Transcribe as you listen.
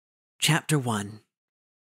Chapter 1.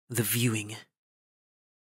 The Viewing.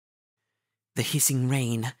 The hissing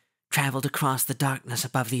rain traveled across the darkness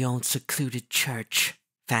above the old secluded church,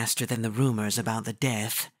 faster than the rumors about the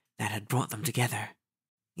death that had brought them together.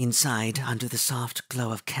 Inside, under the soft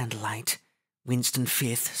glow of candlelight, Winston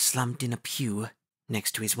Fifth slumped in a pew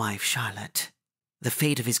next to his wife Charlotte. The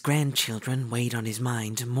fate of his grandchildren weighed on his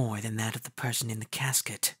mind more than that of the person in the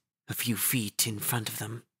casket, a few feet in front of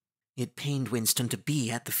them. It pained Winston to be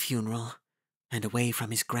at the funeral, and away from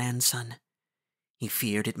his grandson. He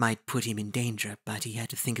feared it might put him in danger, but he had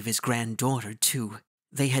to think of his granddaughter, too.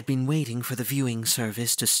 They had been waiting for the viewing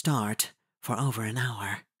service to start for over an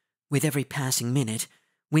hour. With every passing minute,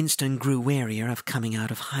 Winston grew warier of coming out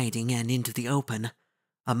of hiding and into the open,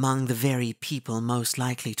 among the very people most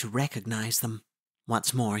likely to recognize them.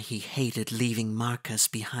 What's more, he hated leaving Marcus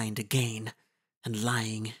behind again, and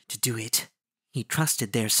lying to do it. He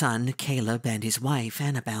trusted their son, Caleb, and his wife,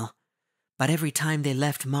 Annabel, but every time they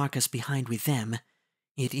left Marcus behind with them,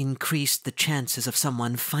 it increased the chances of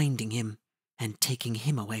someone finding him and taking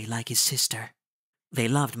him away like his sister. They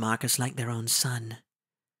loved Marcus like their own son,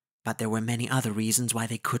 but there were many other reasons why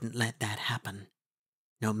they couldn't let that happen,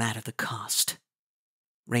 no matter the cost.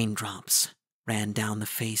 Raindrops ran down the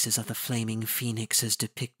faces of the flaming phoenixes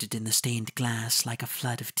depicted in the stained glass like a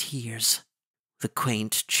flood of tears. The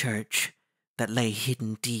quaint church that lay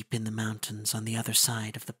hidden deep in the mountains on the other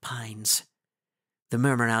side of the pines. The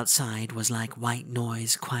murmur outside was like white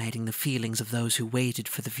noise quieting the feelings of those who waited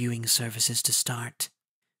for the viewing services to start.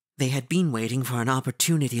 They had been waiting for an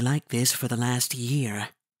opportunity like this for the last year.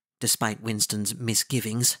 Despite Winston's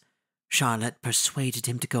misgivings, Charlotte persuaded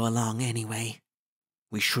him to go along anyway.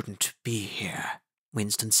 "We shouldn't be here,"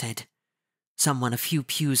 Winston said. Someone a few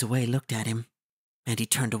pews away looked at him, and he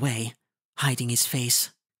turned away, hiding his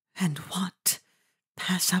face. "And what?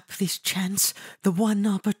 Pass up this chance, the one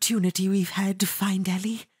opportunity we've had to find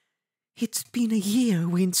Ellie? It's been a year,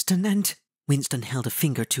 Winston, and—" Winston held a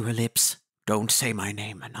finger to her lips. "Don't say my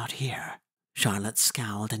name, not here." Charlotte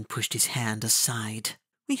scowled and pushed his hand aside.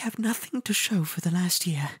 "We have nothing to show for the last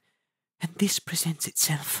year, and this presents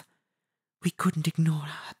itself. We couldn't ignore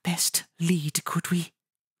our best lead, could we?"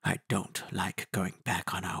 "I don't like going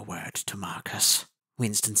back on our word to Marcus,"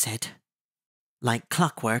 Winston said. Like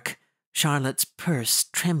clockwork, Charlotte's purse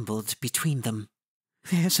trembled between them.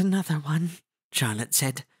 "There's another one," Charlotte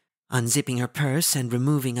said, unzipping her purse and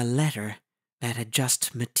removing a letter that had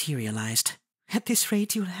just materialized. "At this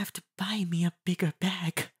rate, you'll have to buy me a bigger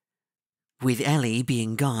bag." With Ellie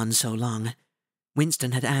being gone so long,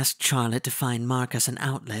 Winston had asked Charlotte to find Marcus an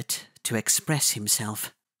outlet to express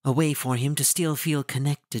himself, a way for him to still feel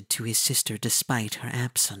connected to his sister despite her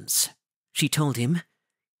absence. She told him,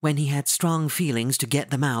 when he had strong feelings, to get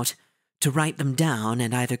them out, to write them down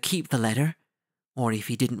and either keep the letter, or if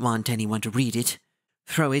he didn't want anyone to read it,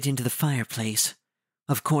 throw it into the fireplace.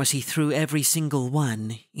 Of course, he threw every single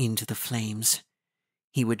one into the flames.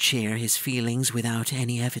 He would share his feelings without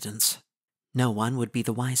any evidence. No one would be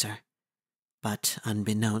the wiser. But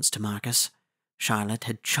unbeknownst to Marcus, Charlotte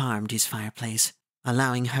had charmed his fireplace,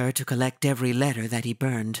 allowing her to collect every letter that he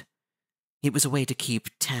burned. It was a way to keep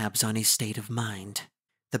tabs on his state of mind.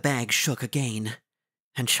 The bag shook again,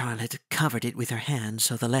 and Charlotte covered it with her hand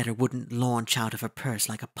so the letter wouldn't launch out of her purse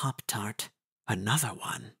like a Pop-Tart. "Another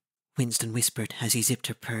one," Winston whispered as he zipped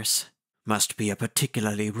her purse. "Must be a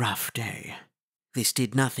particularly rough day." This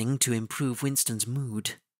did nothing to improve Winston's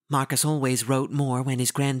mood. Marcus always wrote more when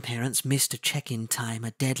his grandparents missed a check-in time,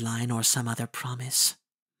 a deadline, or some other promise.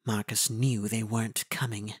 Marcus knew they weren't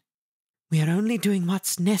coming. "We are only doing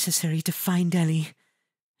what's necessary to find Ellie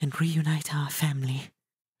and reunite our family."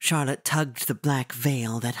 Charlotte tugged the black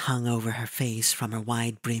veil that hung over her face from her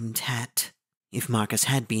wide-brimmed hat. If Marcus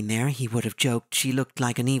had been there, he would have joked she looked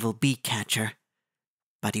like an evil bee-catcher.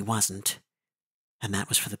 But he wasn't, and that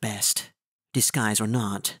was for the best. Disguise or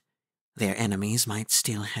not, their enemies might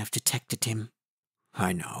still have detected him.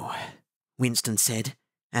 "I know," Winston said,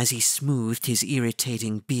 as he smoothed his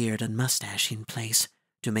irritating beard and mustache in place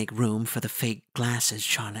to make room for the fake glasses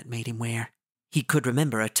Charlotte made him wear. He could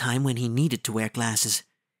remember a time when he needed to wear glasses.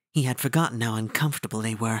 He had forgotten how uncomfortable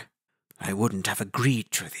they were. "I wouldn't have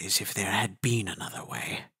agreed to this if there had been another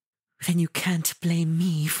way." "Then you can't blame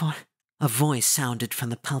me for—" A voice sounded from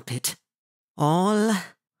the pulpit. "All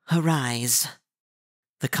arise."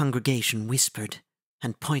 The congregation whispered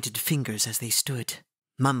and pointed fingers as they stood.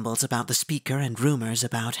 Mumbles about the speaker and rumors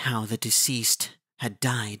about how the deceased had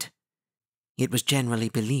died. It was generally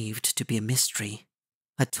believed to be a mystery.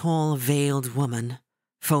 A tall, veiled woman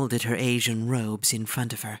folded her Asian robes in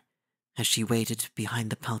front of her as she waited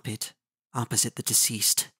behind the pulpit, opposite the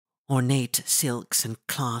deceased. Ornate silks and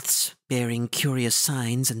cloths bearing curious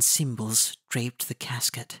signs and symbols draped the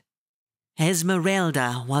casket.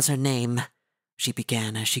 Esmeralda was her name, she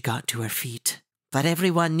began as she got to her feet, but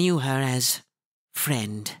everyone knew her as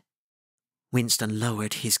Friend. Winston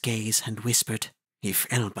lowered his gaze and whispered, "If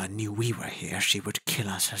Elba knew we were here, she would kill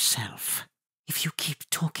us herself." "If you keep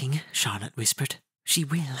talking," Charlotte whispered, "she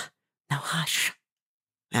will. Now hush."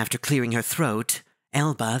 After clearing her throat,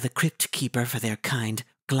 Elba, the crypt keeper for their kind,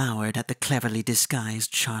 glowered at the cleverly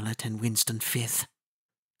disguised Charlotte and Winston Fifth.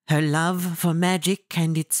 Her love for magic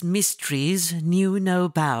and its mysteries knew no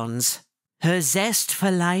bounds. Her zest for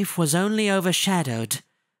life was only overshadowed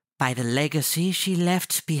by the legacy she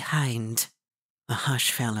left behind. A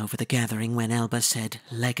hush fell over the gathering when Elba said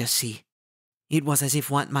legacy. It was as if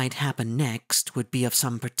what might happen next would be of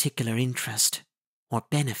some particular interest or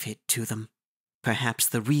benefit to them. Perhaps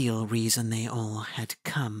the real reason they all had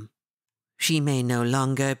come. "She may no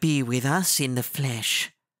longer be with us in the flesh,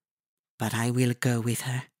 but I will go with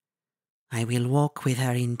her. I will walk with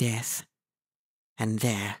her in death, and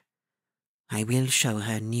there I will show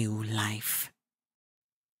her new life."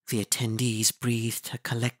 The attendees breathed a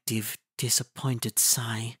collective, disappointed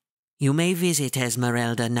sigh. "You may visit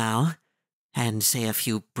Esmeralda now, and say a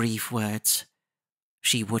few brief words.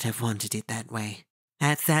 She would have wanted it that way.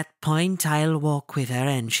 At that point, I'll walk with her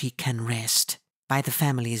and she can rest. By the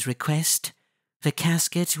family's request, the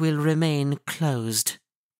casket will remain closed.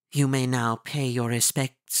 You may now pay your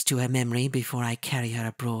respects to her memory before I carry her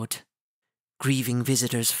abroad." Grieving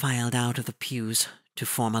visitors filed out of the pews to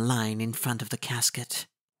form a line in front of the casket.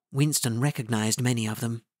 Winston recognized many of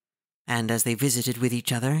them, and as they visited with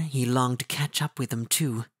each other, he longed to catch up with them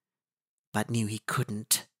too, but knew he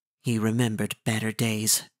couldn't. He remembered better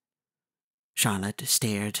days. Charlotte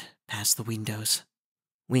stared past the windows.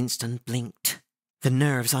 Winston blinked. The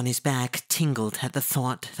nerves on his back tingled at the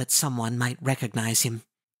thought that someone might recognize him.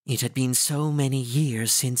 It had been so many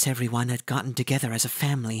years since everyone had gotten together as a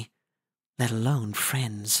family, let alone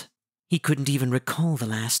friends. He couldn't even recall the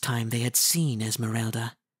last time they had seen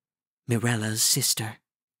Esmeralda, Mirella's sister.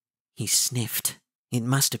 He sniffed. It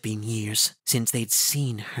must have been years since they'd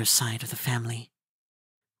seen her side of the family.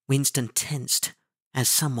 Winston tensed as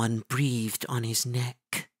someone breathed on his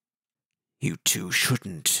neck. "You two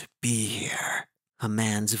shouldn't be here," a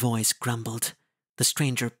man's voice grumbled. The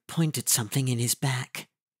stranger pointed something in his back.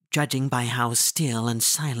 Judging by how still and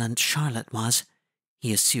silent Charlotte was,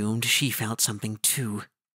 he assumed she felt something too.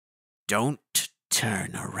 "Don't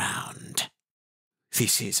turn around."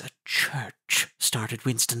 "This is a church," started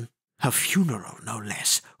Winston. "A funeral, no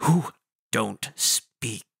less. Who—" "Don't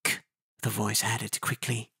speak," the voice added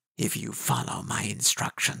quickly. "If you follow my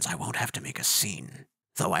instructions, I won't have to make a scene.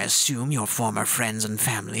 Though I assume your former friends and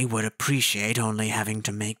family would appreciate only having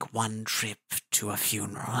to make one trip to a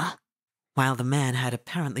funeral." While the man had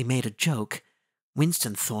apparently made a joke,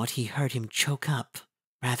 Winston thought he heard him choke up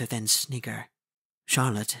rather than snigger.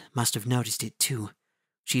 Charlotte must have noticed it too.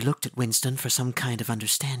 She looked at Winston for some kind of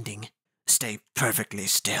understanding. "Stay perfectly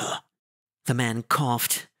still." The man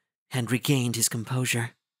coughed and regained his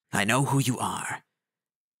composure. "I know who you are,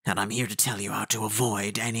 and I'm here to tell you how to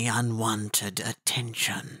avoid any unwanted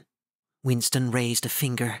attention." Winston raised a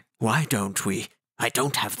finger. "Why don't we? I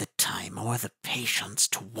don't have the time or the patience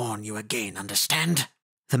to warn you again, understand?"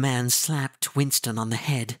 The man slapped Winston on the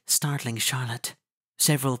head, startling Charlotte.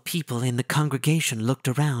 Several people in the congregation looked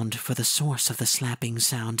around for the source of the slapping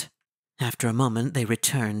sound. After a moment, they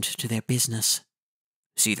returned to their business.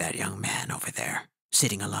 "See that young man over there,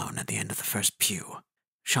 sitting alone at the end of the first pew?"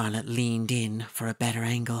 Charlotte leaned in for a better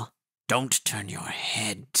angle. "Don't turn your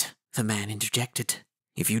head," the man interjected.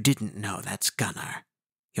 "If you didn't know, that's Gunnar,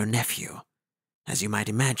 your nephew. As you might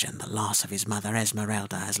imagine, the loss of his mother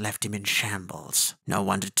Esmeralda has left him in shambles. No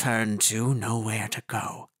one to turn to, nowhere to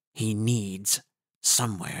go. He needs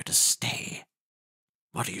somewhere to stay."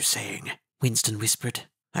 "What are you saying?" Winston whispered.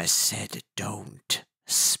 "I said don't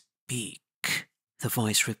speak," the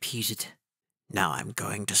voice repeated. "Now I'm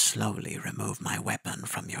going to slowly remove my weapon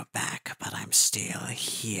from your back, but I'm still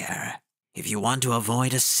here. If you want to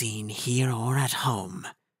avoid a scene here or at home,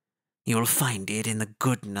 you'll find it in the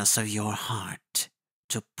goodness of your heart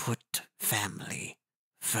to put family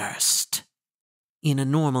first." In a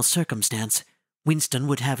normal circumstance, Winston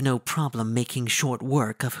would have no problem making short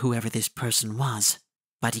work of whoever this person was.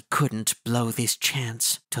 But he couldn't blow this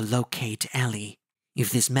chance to locate Ellie. If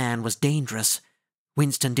this man was dangerous,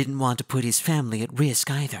 Winston didn't want to put his family at risk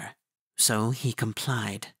either. So he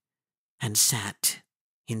complied and sat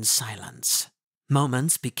in silence.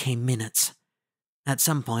 Moments became minutes. At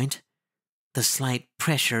some point, the slight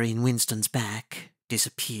pressure in Winston's back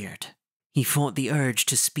disappeared. He fought the urge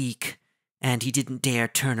to speak, and he didn't dare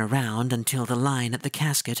turn around until the line at the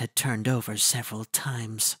casket had turned over several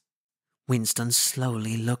times. Winston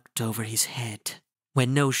slowly looked over his head.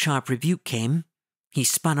 When no sharp rebuke came, he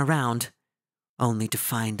spun around, only to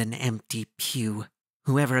find an empty pew.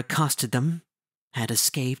 Whoever accosted them had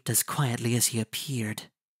escaped as quietly as he appeared.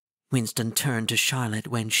 Winston turned to Charlotte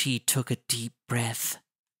when she took a deep breath.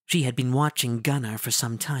 She had been watching Gunnar for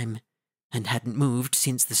some time, and hadn't moved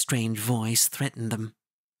since the strange voice threatened them.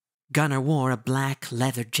 Gunnar wore a black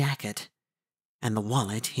leather jacket, and the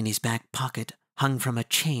wallet in his back pocket hung from a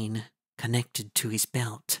chain connected to his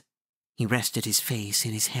belt. He rested his face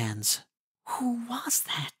in his hands. Who was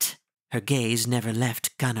that? Her gaze never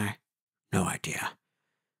left Gunnar. No idea.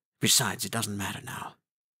 Besides, it doesn't matter now.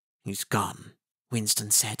 He's gone,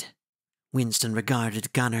 Winston said. Winston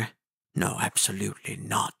regarded Gunnar. No, absolutely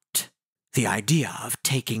not. The idea of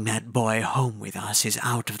taking that boy home with us is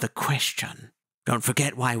out of the question. Don't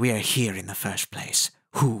forget why we are here in the first place.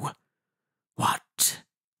 Who? What?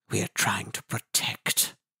 We are trying to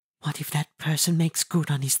protect. What if that person makes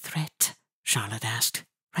good on his threat? Charlotte asked.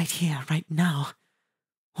 Right here, right now.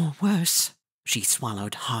 Or worse. She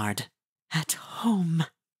swallowed hard. At home.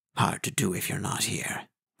 Hard to do if you're not here,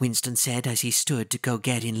 Winston said as he stood to go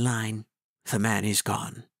get in line. The man is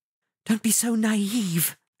gone. Don't be so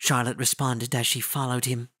naive, Charlotte responded as she followed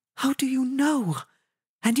him. How do you know?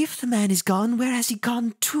 And if the man is gone, where has he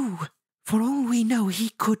gone to? For all we know, he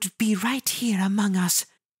could be right here among us.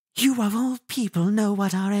 You of all people know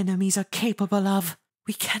what our enemies are capable of.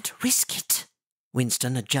 We can't risk it.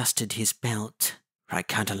 Winston adjusted his belt. I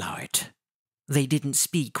can't allow it. They didn't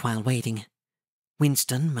speak while waiting.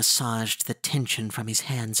 Winston massaged the tension from his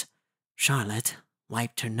hands. Charlotte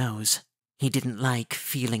wiped her nose. He didn't like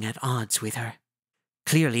feeling at odds with her.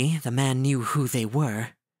 Clearly, the man knew who they were.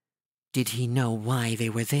 Did he know why they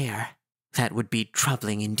were there? That would be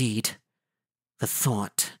troubling indeed. The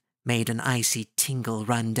thought made an icy tingle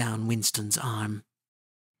run down Winston's arm.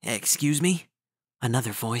 Excuse me?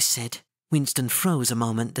 Another voice said. Winston froze a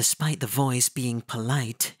moment despite the voice being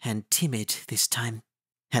polite and timid this time.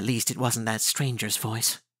 At least it wasn't that stranger's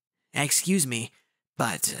voice. Excuse me,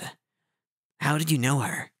 but how did you know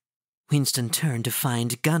her? Winston turned to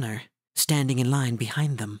find Gunnar standing in line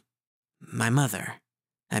behind them. My mother,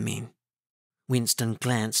 I mean. Winston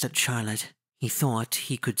glanced at Charlotte. He thought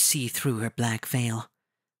he could see through her black veil,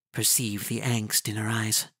 perceive the angst in her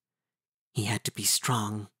eyes. He had to be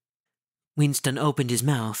strong. Winston opened his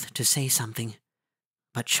mouth to say something,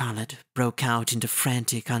 but Charlotte broke out into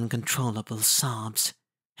frantic, uncontrollable sobs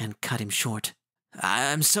and cut him short.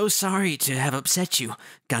 I'm so sorry to have upset you,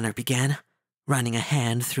 Gunnar began, running a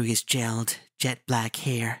hand through his gelled, jet-black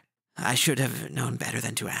hair. I should have known better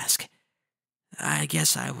than to ask. I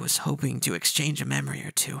guess I was hoping to exchange a memory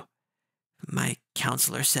or two. My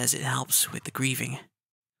counselor says it helps with the grieving.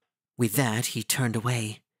 With that, he turned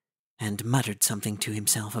away and muttered something to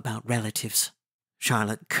himself about relatives.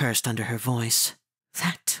 Charlotte cursed under her voice.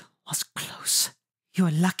 That was close. You're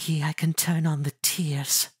lucky I can turn on the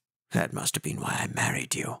tears. That must have been why I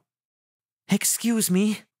married you. Excuse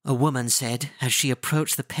me, a woman said as she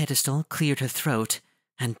approached the pedestal, cleared her throat,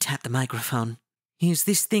 and tapped the microphone. Is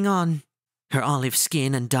this thing on? Her olive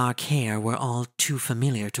skin and dark hair were all too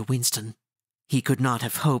familiar to Winston. He could not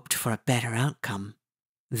have hoped for a better outcome.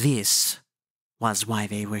 This was why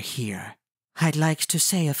they were here. I'd like to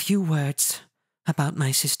say a few words about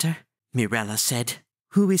my sister, Mirella said,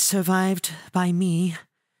 who is survived by me,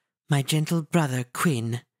 my gentle brother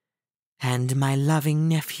Quinn, and my loving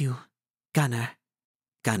nephew, Gunnar.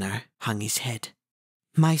 Gunnar hung his head.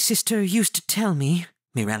 My sister used to tell me,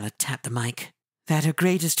 Mirella tapped the mic, that her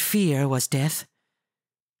greatest fear was death,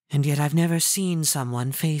 and yet I've never seen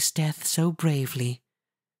someone face death so bravely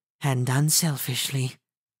and unselfishly.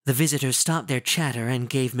 The visitors stopped their chatter and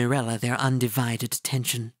gave Mirella their undivided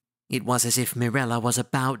attention. It was as if Mirella was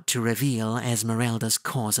about to reveal Esmeralda's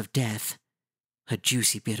cause of death, a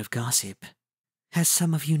juicy bit of gossip. As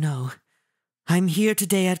some of you know, I'm here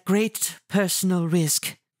today at great personal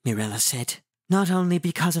risk, Mirella said, not only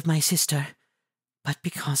because of my sister, but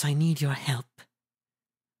because I need your help.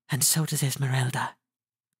 And so does Esmeralda.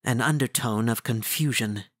 An undertone of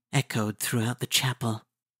confusion echoed throughout the chapel.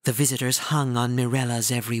 The visitors hung on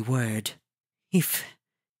Mirella's every word. If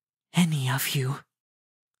any of you...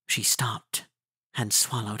 She stopped and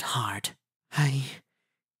swallowed hard. I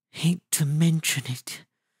hate to mention it,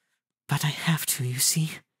 but I have to, you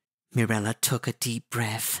see. Mirella took a deep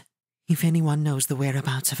breath. If anyone knows the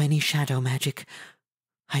whereabouts of any shadow magic,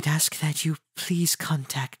 I'd ask that you please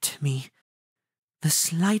contact me. The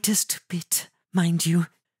slightest bit, mind you,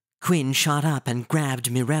 Quinn shot up and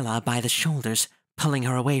grabbed Mirella by the shoulders, pulling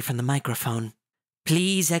her away from the microphone.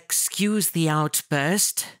 "Please excuse the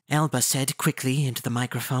outburst," Elba said quickly into the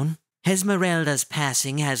microphone. "Esmeralda's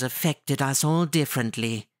passing has affected us all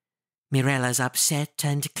differently. Mirella's upset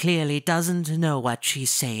and clearly doesn't know what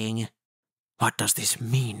she's saying." "What does this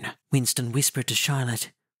mean?" Winston whispered to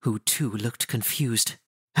Charlotte, who too looked confused.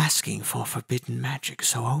 "Asking for forbidden magic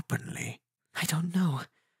so openly." "I don't know,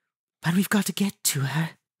 but we've got to get to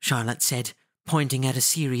her," Charlotte said, pointing at a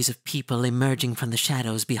series of people emerging from the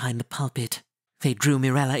shadows behind the pulpit. They drew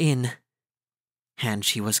Mirella in, and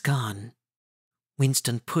she was gone.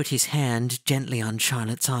 Winston put his hand gently on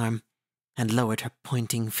Charlotte's arm and lowered her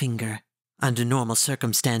pointing finger. Under normal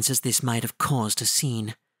circumstances, this might have caused a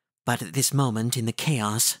scene, but at this moment in the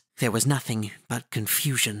chaos, there was nothing but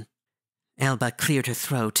confusion. Elba cleared her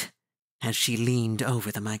throat as she leaned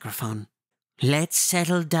over the microphone. "Let's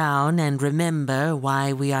settle down and remember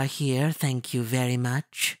why we are here, thank you very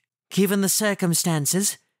much. Given the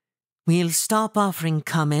circumstances, we'll stop offering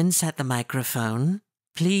comments at the microphone.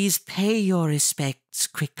 Please pay your respects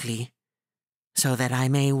quickly, so that I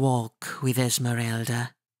may walk with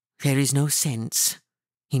Esmeralda. There is no sense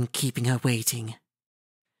in keeping her waiting."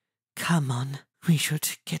 "Come on, we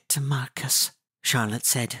should get to Marcus," Charlotte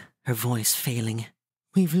said, her voice failing.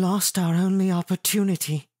 "We've lost our only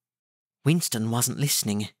opportunity." Winston wasn't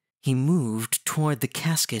listening. He moved toward the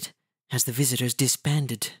casket as the visitors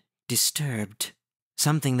disbanded, disturbed.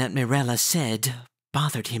 Something that Mirella said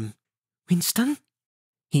bothered him. "Winston?"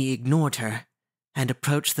 He ignored her and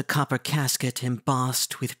approached the copper casket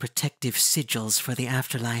embossed with protective sigils for the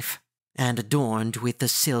afterlife and adorned with the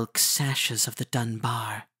silk sashes of the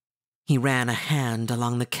Dunbar. He ran a hand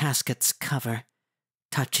along the casket's cover,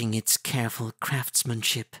 touching its careful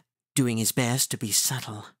craftsmanship, doing his best to be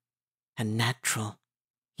subtle and natural.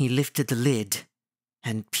 He lifted the lid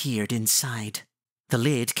and peered inside. The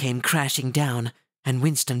lid came crashing down, and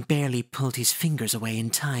Winston barely pulled his fingers away in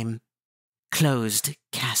time. Closed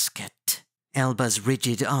casket. Elba's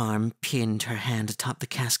rigid arm pinned her hand atop the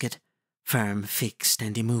casket, firm, fixed,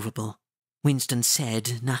 and immovable. Winston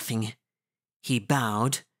said nothing. He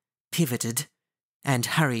bowed, pivoted, and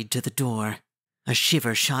hurried to the door. A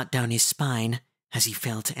shiver shot down his spine as he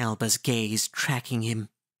felt Elba's gaze tracking him.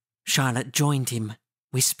 Charlotte joined him,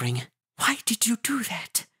 whispering, "Why did you do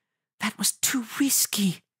that? That was too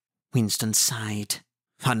risky." Winston sighed.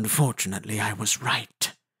 "Unfortunately, I was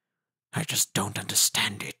right. I just don't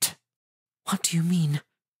understand it." "What do you mean?"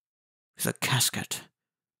 "The casket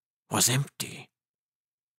was empty."